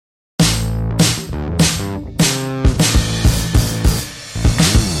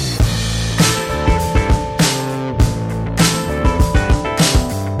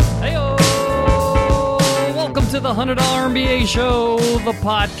the $100 MBA Show, the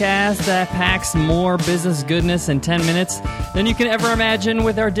podcast that packs more business goodness in 10 minutes than you can ever imagine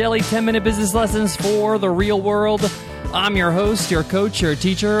with our daily 10-minute business lessons for the real world. I'm your host, your coach, your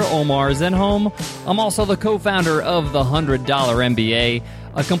teacher, Omar Zenhom. I'm also the co-founder of the $100 MBA,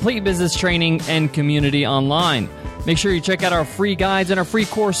 a complete business training and community online. Make sure you check out our free guides and our free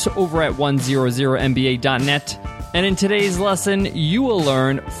course over at 100mba.net. And in today's lesson, you will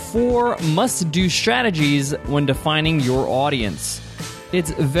learn 4 must-do strategies when defining your audience.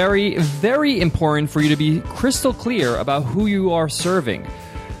 It's very, very important for you to be crystal clear about who you are serving.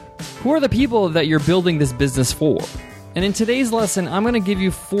 Who are the people that you're building this business for? And in today's lesson, I'm going to give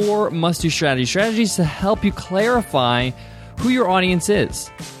you 4 must-do strategies to help you clarify who your audience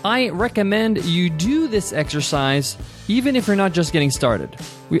is. I recommend you do this exercise even if you're not just getting started.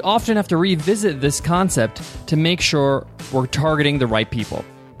 We often have to revisit this concept to make sure we're targeting the right people.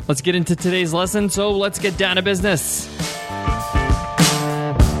 Let's get into today's lesson, so let's get down to business.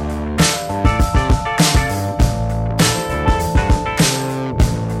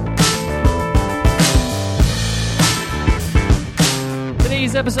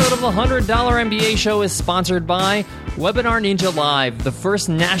 Today's episode of the $100 MBA Show is sponsored by Webinar Ninja Live, the first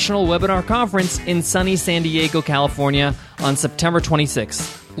national webinar conference in sunny San Diego, California on September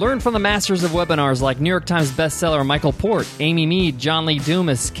 26th. Learn from the masters of webinars like New York Times bestseller Michael Port, Amy Mead, John Lee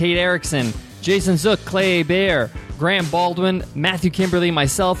Dumas, Kate Erickson, Jason Zook, Clay Baer, Graham Baldwin, Matthew Kimberly,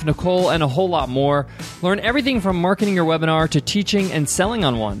 myself, Nicole, and a whole lot more. Learn everything from marketing your webinar to teaching and selling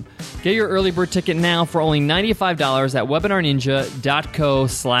on one. Get your early bird ticket now for only $95 at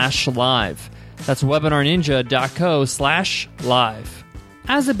webinarninja.co/live. That's webinarninja.co/live.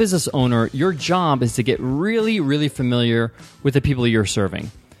 As a business owner, your job is to get really, really familiar with the people you're serving.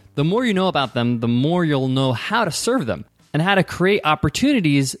 The more you know about them, the more you'll know how to serve them and how to create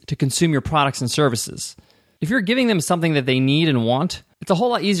opportunities to consume your products and services. If you're giving them something that they need and want, it's a whole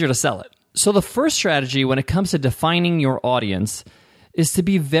lot easier to sell it. So the first strategy when it comes to defining your audience is to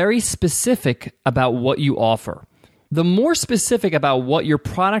be very specific about what you offer. The more specific about what your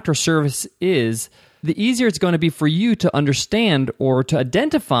product or service is, the easier it's going to be for you to understand or to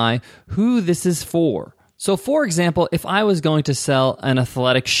identify who this is for. So for example, if I was going to sell an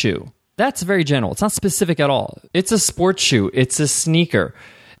athletic shoe, that's very general. It's not specific at all. It's a sports shoe. It's a sneaker.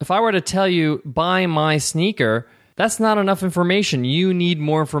 If I were to tell you, buy my sneaker, that's not enough information. You need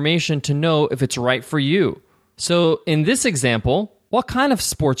more information to know if it's right for you. So in this example, what kind of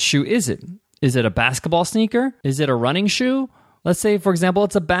sports shoe is it? Is it a basketball sneaker? Is it a running shoe? Let's say, for example,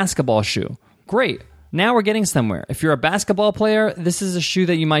 it's a basketball shoe. Great. Now we're getting somewhere. If you're a basketball player, this is a shoe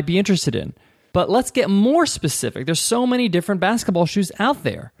that you might be interested in. But let's get more specific. There's so many different basketball shoes out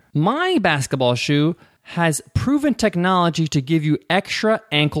there. My basketball shoe has proven technology to give you extra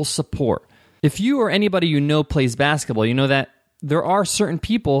ankle support. If you or anybody you know plays basketball, you know that there are certain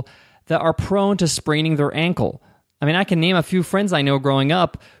people that are prone to spraining their ankle. I mean, I can name a few friends I know growing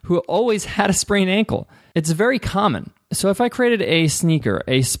up who always had a sprained ankle. It's very common. So if I created a sneaker,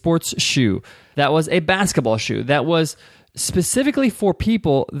 a sports shoe, that was a basketball shoe, that was specifically for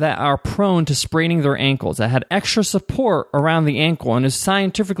people that are prone to spraining their ankles, that had extra support around the ankle and is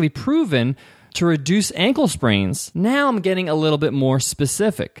scientifically proven to reduce ankle sprains, now I'm getting a little bit more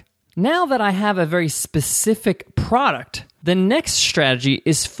specific. Now that I have a very specific product, the next strategy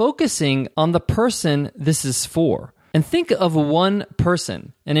is focusing on the person this is for. And think of one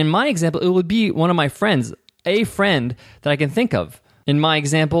person. And in my example, it would be one of my friends, a friend that I can think of. In my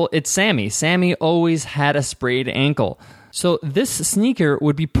example, it's Sammy. Sammy always had a sprayed ankle. So this sneaker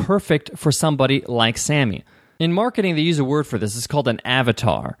would be perfect for somebody like Sammy. In marketing, they use a word for this. It's called an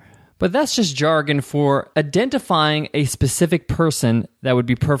avatar. But that's just jargon for identifying a specific person that would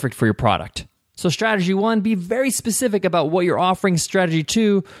be perfect for your product. So strategy 1, be very specific about what you're offering. Strategy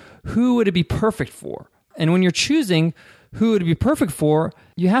 2, who would it be perfect for? And when you're choosing who would it be perfect for,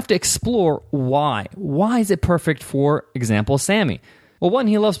 you have to explore why. Why is it perfect for, example, Sammy? Well, 1,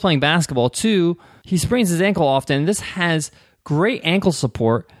 he loves playing basketball. 2, he sprains his ankle often. This has great ankle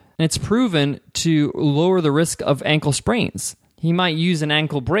support, and it's proven to lower the risk of ankle sprains. He might use an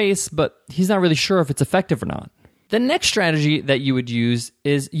ankle brace, but he's not really sure if it's effective or not. The next strategy that you would use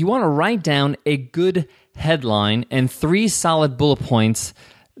is you want to write down a good headline and 3 solid bullet points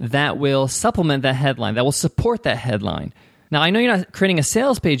that will supplement that headline, that will support that headline. Now, I know you're not creating a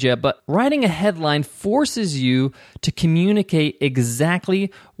sales page yet, but writing a headline forces you to communicate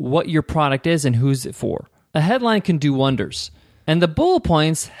exactly what your product is and who's it for. A headline can do wonders. And the bullet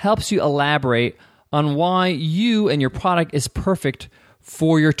points helps you elaborate on why you and your product is perfect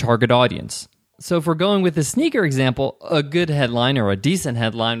for your target audience. So if we're going with the sneaker example, a good headline or a decent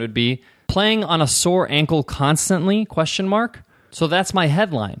headline would be, Playing on a sore ankle constantly? ? So that's my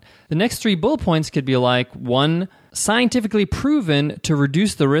headline. The next 3 bullet points could be like 1, scientifically proven to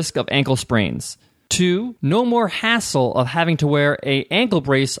reduce the risk of ankle sprains. 2, no more hassle of having to wear an ankle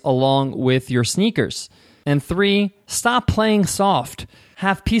brace along with your sneakers. And 3, stop playing soft.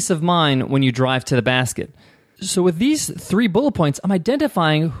 Have peace of mind when you drive to the basket. So with these 3 bullet points, I'm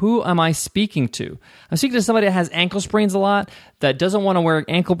identifying who am I speaking to. I'm speaking to somebody that has ankle sprains a lot, that doesn't want to wear an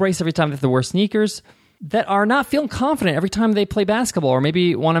ankle brace every time they have to wear sneakers, that are not feeling confident every time they play basketball or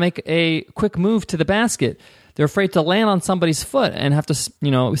maybe want to make a quick move to the basket. They're afraid to land on somebody's foot and have to,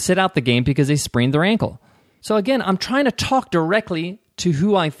 sit out the game because they sprained their ankle. So again, I'm trying to talk directly to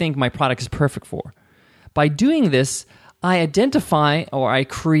who I think my product is perfect for. By doing this, I identify or I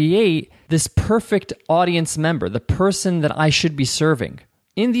create this perfect audience member, the person that I should be serving.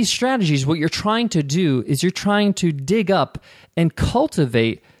 In these strategies, what you're trying to do is you're trying to dig up and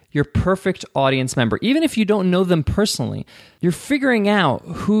cultivate your perfect audience member. Even if you don't know them personally, you're figuring out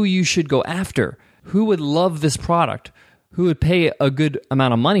who you should go after, who would love this product, who would pay a good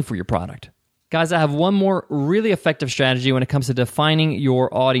amount of money for your product. Guys, I have one more really effective strategy when it comes to defining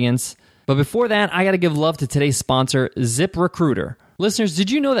your audience. But before that, I got to give love to today's sponsor, ZipRecruiter. Listeners, did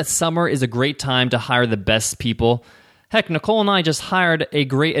you know that summer is a great time to hire the best people? Heck, Nicole and I just hired a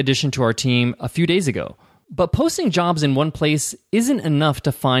great addition to our team a few days ago. But posting jobs in one place isn't enough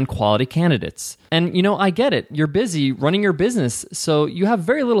to find quality candidates. And, I get it. You're busy running your business, so you have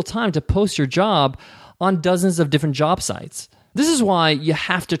very little time to post your job on dozens of different job sites. This is why you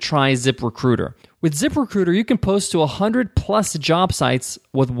have to try ZipRecruiter. With ZipRecruiter, you can post to 100+ job sites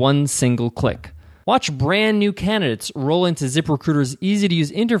with one single click. Watch brand new candidates roll into ZipRecruiter's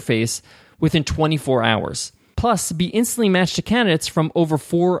easy-to-use interface within 24 hours. Plus, be instantly matched to candidates from over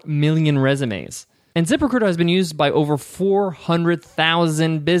 4 million resumes. And ZipRecruiter has been used by over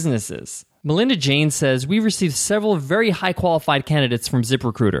 400,000 businesses. Melinda Jane says, "We've received several very high-qualified candidates from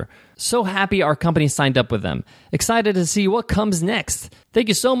ZipRecruiter. So happy our company signed up with them. Excited to see what comes next. Thank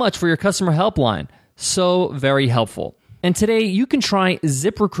you so much for your customer helpline. So very helpful." And today, you can try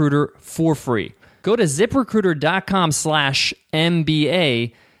ZipRecruiter for free. Go to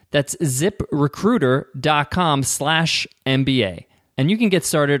ZipRecruiter.com/MBA. That's ZipRecruiter.com/MBA. And you can get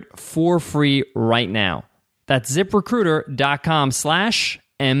started for free right now. That's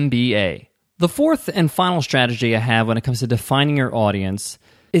ZipRecruiter.com/MBA. The fourth and final strategy I have when it comes to defining your audience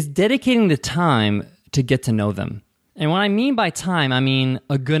is dedicating the time to get to know them. And what I mean by time, I mean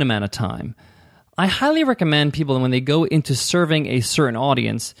a good amount of time. I highly recommend people when they go into serving a certain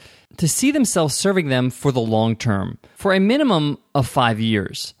audience to see themselves serving them for the long term, for a minimum of 5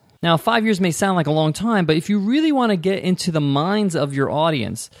 years. Now, 5 years may sound like a long time, but if you really want to get into the minds of your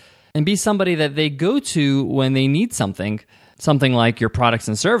audience and be somebody that they go to when they need something like your products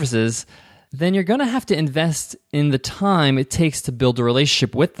and services, then you're going to have to invest in the time it takes to build a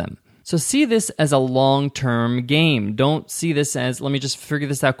relationship with them. So see this as a long-term game. Don't see this as, let me just figure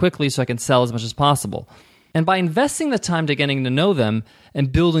this out quickly so I can sell as much as possible. And by investing the time to getting to know them and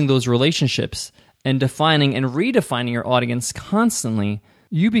building those relationships and defining and redefining your audience constantly,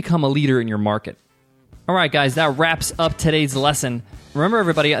 you become a leader in your market. All right, guys, that wraps up today's lesson. Remember,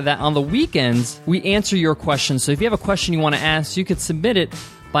 everybody, that on the weekends, we answer your questions. So if you have a question you want to ask, you could submit it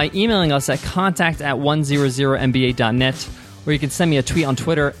by emailing us at contact@100mba.net, or you can send me a tweet on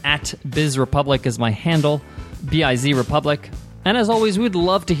Twitter @BizRepublic is my handle, BizRepublic. And as always, we'd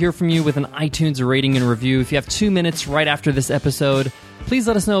love to hear from you with an iTunes rating and review. If you have 2 minutes right after this episode, please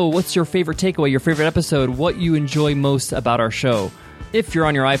let us know what's your favorite takeaway, your favorite episode, what you enjoy most about our show. If you're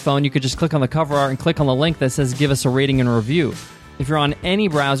on your iPhone, you could just click on the cover art and click on the link that says give us a rating and a review. If you're on any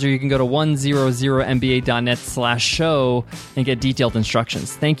browser, you can go to 100mba.net/show and get detailed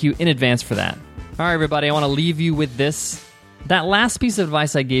instructions. Thank you in advance for that. All right, everybody, I want to leave you with this. That last piece of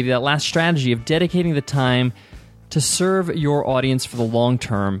advice I gave you, that last strategy of dedicating the time to serve your audience for the long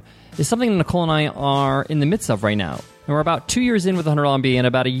term, is something Nicole and I are in the midst of right now. And we're about 2 years in with $100 MBA and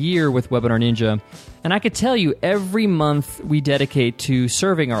about a year with Webinar Ninja. And I could tell you every month we dedicate to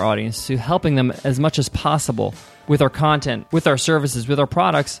serving our audience, to helping them as much as possible with our content, with our services, with our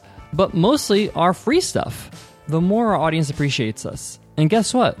products, but mostly our free stuff. The more our audience appreciates us. And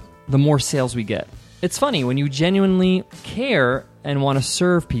guess what? The more sales we get. It's funny, when you genuinely care and want to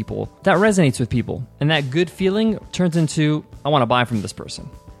serve people, that resonates with people. And that good feeling turns into, I want to buy from this person.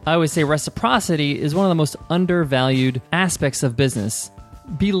 I always say reciprocity is one of the most undervalued aspects of business.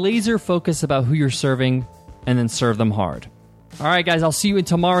 Be laser focused about who you're serving and then serve them hard. All right, guys, I'll see you in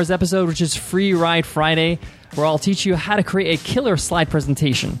tomorrow's episode, which is Free Ride Friday, where I'll teach you how to create a killer slide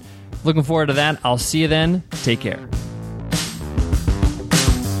presentation. Looking forward to that. I'll see you then. Take care.